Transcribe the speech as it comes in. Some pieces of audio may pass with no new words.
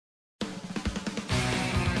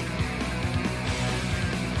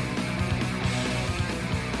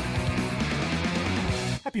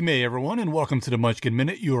Happy May, everyone, and welcome to the Munchkin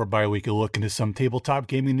Minute, your bi-weekly look into some tabletop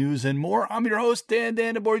gaming news and more. I'm your host, Dan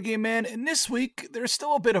the Board Game Man, and this week, there's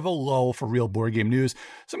still a bit of a lull for real board game news,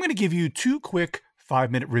 so I'm going to give you two quick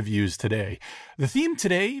 5-minute reviews today. The theme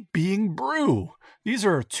today being Brew. These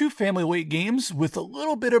are two family weight games with a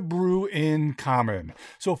little bit of brew in common.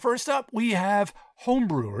 So first up, we have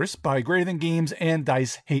Homebrewers by Greater Than Games and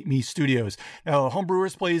Dice Hate Me Studios. Now,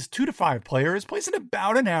 Homebrewers plays 2 to 5 players, plays in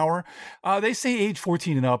about an hour. They say age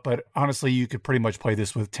 14 and up, but honestly, you could pretty much play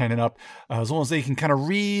this with 10 and up. As long as they can kind of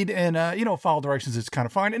read and, follow directions, it's kind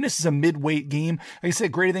of fine. And this is a mid-weight game. Like I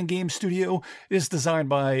said, Greater Than Games Studio is designed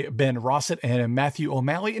by Ben Rossett and Matthew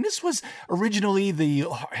O'Malley. And this was originally the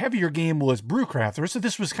heavier game was Brewcrafters. So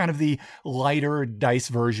this was kind of the lighter dice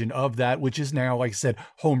version of that, which is now, like I said,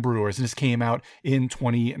 Homebrewers. And this came out in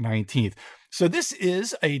 2019. So this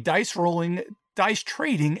is a dice rolling, dice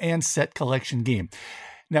trading, and set collection game.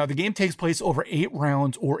 Now, the game takes place over 8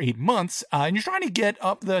 rounds or 8 months, and you're trying to get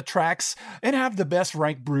up the tracks and have the best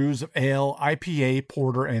ranked brews of ale, IPA,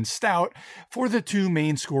 porter, and stout for the 2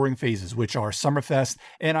 main scoring phases, which are Summerfest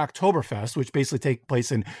and Oktoberfest, which basically take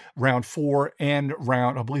place in round 4 and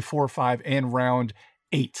round 4 or 5 and round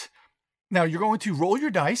 8. Now, you're going to roll your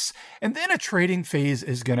dice, and then a trading phase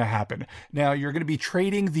is going to happen. Now, you're going to be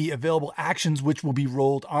trading the available actions which will be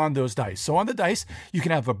rolled on those dice. So on the dice, you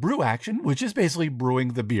can have a brew action, which is basically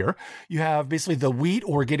brewing the beer. You have basically the wheat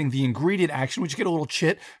or getting the ingredient action, which you get a little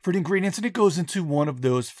chit for the ingredients, and it goes into one of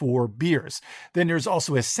those 4 beers. Then there's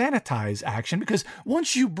also a sanitize action, because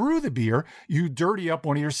once you brew the beer, you dirty up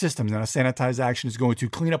one of your systems. Now, a sanitize action is going to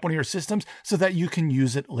clean up one of your systems so that you can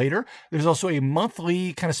use it later. There's also a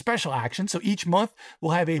monthly kind of special action. So each month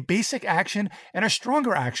we'll have a basic action and a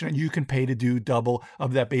stronger action, and you can pay to do double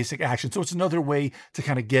of that basic action. So it's another way to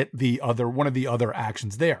kind of get one of the other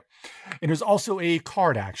actions there. And there's also a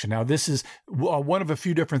card action. Now, this is one of a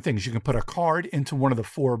few different things. You can put a card into one of the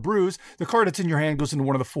 4 brews. The card that's in your hand goes into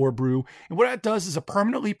one of the 4 brew. And what that does is it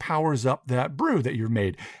permanently powers up that brew that you've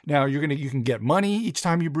made. Now, you can get money each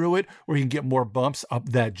time you brew it, or you can get more bumps up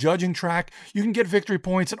that judging track. You can get victory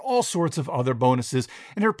points and all sorts of other bonuses.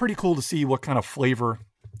 And they're pretty cool to see what kind of flavor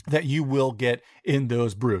that you will get in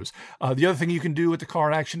those brews. The other thing you can do with the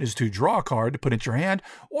card action is to draw a card to put into your hand,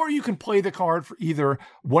 or you can play the card for either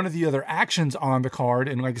one of the other actions on the card.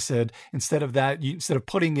 And like I said, instead of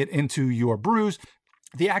putting it into your brews,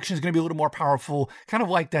 the action is going to be a little more powerful, kind of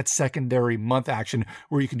like that secondary month action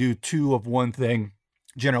where you can do 2 of one thing,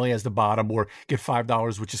 generally as the bottom, or get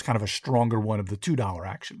 $5, which is kind of a stronger one of the $2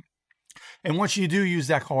 action. And once you do use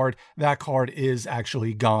that card is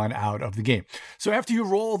actually gone out of the game. So after you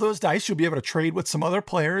roll those dice, you'll be able to trade with some other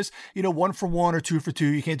players, 1 for 1 or 2 for 2.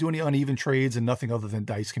 You can't do any uneven trades, and nothing other than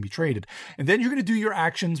dice can be traded. And then you're going to do your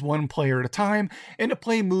actions 1 player at a time, and the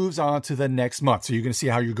play moves on to the next month. So you're going to see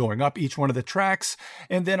how you're going up each one of the tracks,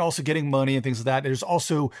 and then also getting money and things like that. There's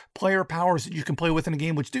also player powers that you can play with in the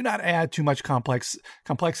game, which do not add too much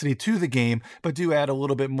complexity to the game, but do add a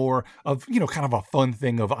little bit more of, kind of a fun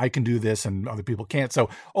thing of I can do this and other people can't. So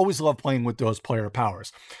always love playing with those player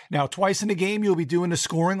powers. Now, twice in the game, you'll be doing the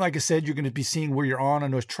scoring. Like I said, you're going to be seeing where you're on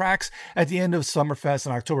those tracks at the end of Summerfest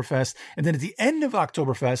and Oktoberfest. And then at the end of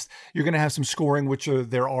Oktoberfest, you're going to have some scoring,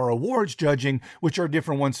 there are awards judging, which are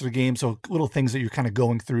different ones to the game. So little things that you're kind of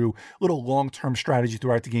going through, little long-term strategy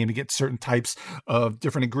throughout the game to get certain types of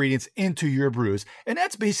different ingredients into your brews. And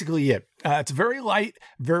that's basically it. It's a very light,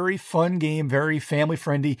 very fun game, very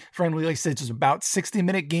family-friendly. Like I said, it's just about 60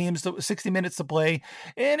 minutes to play.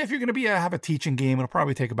 And if you're going to have a teaching game, it'll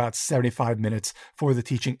probably take about 75 minutes for the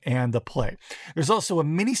teaching and the play. There's also a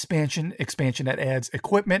mini expansion that adds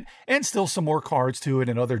equipment and still some more cards to it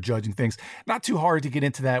and other judging things. Not too hard to get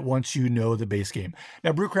into that once you know the base game.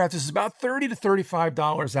 Now, Brewcrafters is about $30 to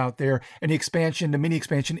 $35 out there, and the mini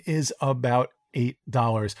expansion is about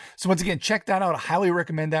 $8. So once again, check that out. I highly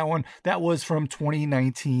recommend that one. That was from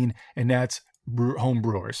 2019, and that's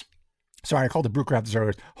Homebrewers. Sorry, I called it Brewcrafters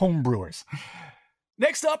earlier. Homebrewers.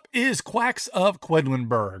 Next up is Quacks of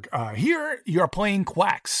Quedlinburg. Here you are playing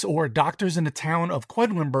quacks or doctors in the town of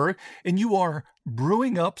Quedlinburg, and you are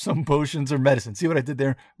brewing up some potions or medicine. See what I did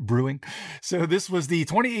there? Brewing. So this was the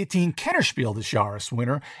 2018 Kennerspiel des Jahres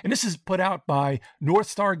winner, and this is put out by North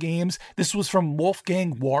Star Games. This was from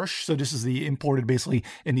Wolfgang Warsch. So this is the imported basically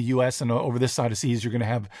in the US, and over this side of seas, you're going to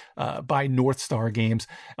have by North Star Games.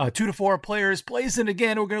 2 to 4 players plays it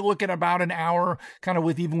again. We're going to look at about an hour, kind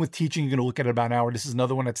of even with teaching, you're going to look at about an hour. This is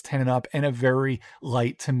another one that's 10 and up and a very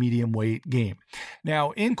light to medium weight game.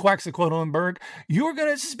 Now in Quacks of Quedlinburg,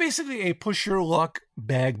 this is basically a push your luck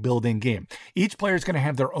bag building game. Each player is going to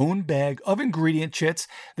have their own bag of ingredient chips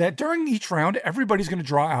that during each round, everybody's going to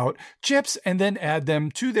draw out chips and then add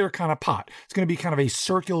them to their kind of pot. It's going to be kind of a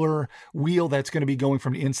circular wheel that's going to be going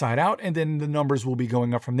from the inside out, and then the numbers will be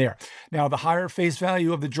going up from there. Now, the higher face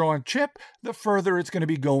value of the drawn chip, the further it's going to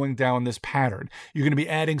be going down this pattern. You're going to be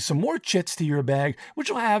adding some more chips to your bag, which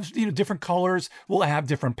will have different colors, will have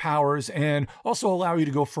different powers, and also allow you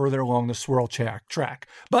to go further along the swirl track.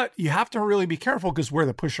 But you have to really be careful, because where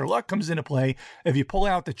the push your luck comes into play, if you pull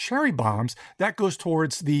out the cherry bombs, that goes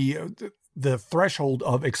towards the threshold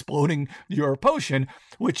of exploding your potion,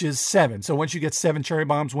 which is 7. So once you get 7 cherry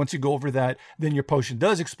bombs, once you go over that, then your potion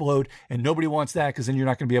does explode, and nobody wants that, because then you're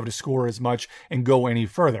not going to be able to score as much and go any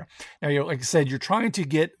further. Now, like I said, you're trying to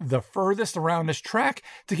get the furthest around this track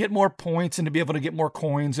to get more points and to be able to get more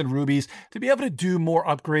coins and rubies, to be able to do more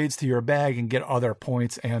upgrades to your bag and get other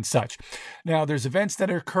points and such. Now, there's events that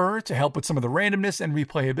occur to help with some of the randomness and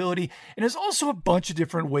replayability, and there's also a bunch of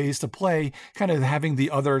different ways to play, kind of having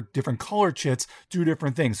the other different color chits do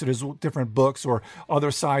different things. So there's different books or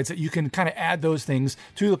other sides that you can kind of add those things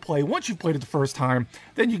to the play. Once you've played it the first time,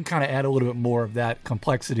 then you can kind of add a little bit more of that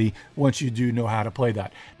complexity once you do know how to play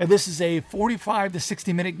that. Now, this is a 45 to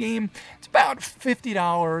 60 minute game. It's about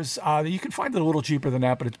 $50. You can find it a little cheaper than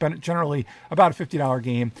that, but it's been generally about a $50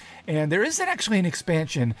 game. And there is actually an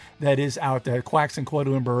expansion that is out there, Quacks and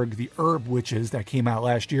Quedlinburg, the Herb Witches, that came out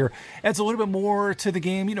last year. Adds a little bit more to the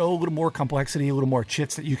game, a little more complexity, a little more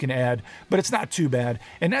chits that you can add, but it's not too bad.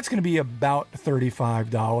 And that's going to be about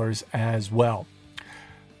 $35 as well.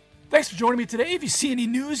 Thanks for joining me today. If you see any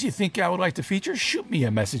news you think I would like to feature, shoot me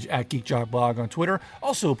a message at GeekJockBlog on Twitter.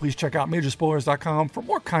 Also, please check out MajorSpoilers.com for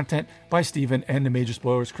more content by Steven and the Major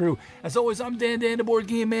Spoilers crew. As always, I'm Dan, the Board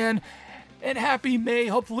Game Man, and happy May.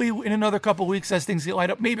 Hopefully, in another couple weeks, as things get light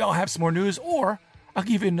up, maybe I'll have some more news, or I'll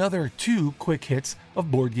give you another 2 quick hits of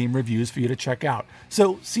board game reviews for you to check out.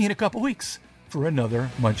 So, see you in a couple weeks for another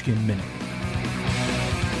Munchkin Minute.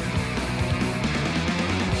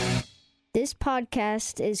 This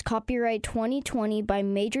podcast is copyright 2020 by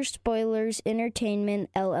Major Spoilers Entertainment,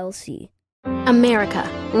 LLC. America,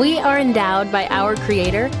 we are endowed by our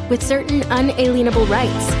Creator with certain unalienable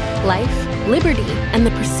rights: life, liberty, and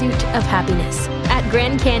the pursuit of happiness. At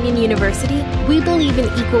Grand Canyon University, we believe in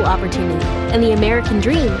equal opportunity, and the American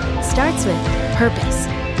dream starts with purpose.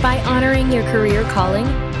 By honoring your career calling,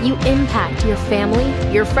 you impact your family,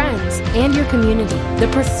 your friends, and your community. The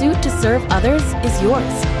pursuit to serve others is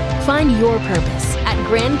yours. Find your purpose at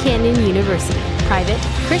Grand Canyon University. Private,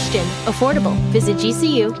 Christian, affordable. Visit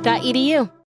gcu.edu.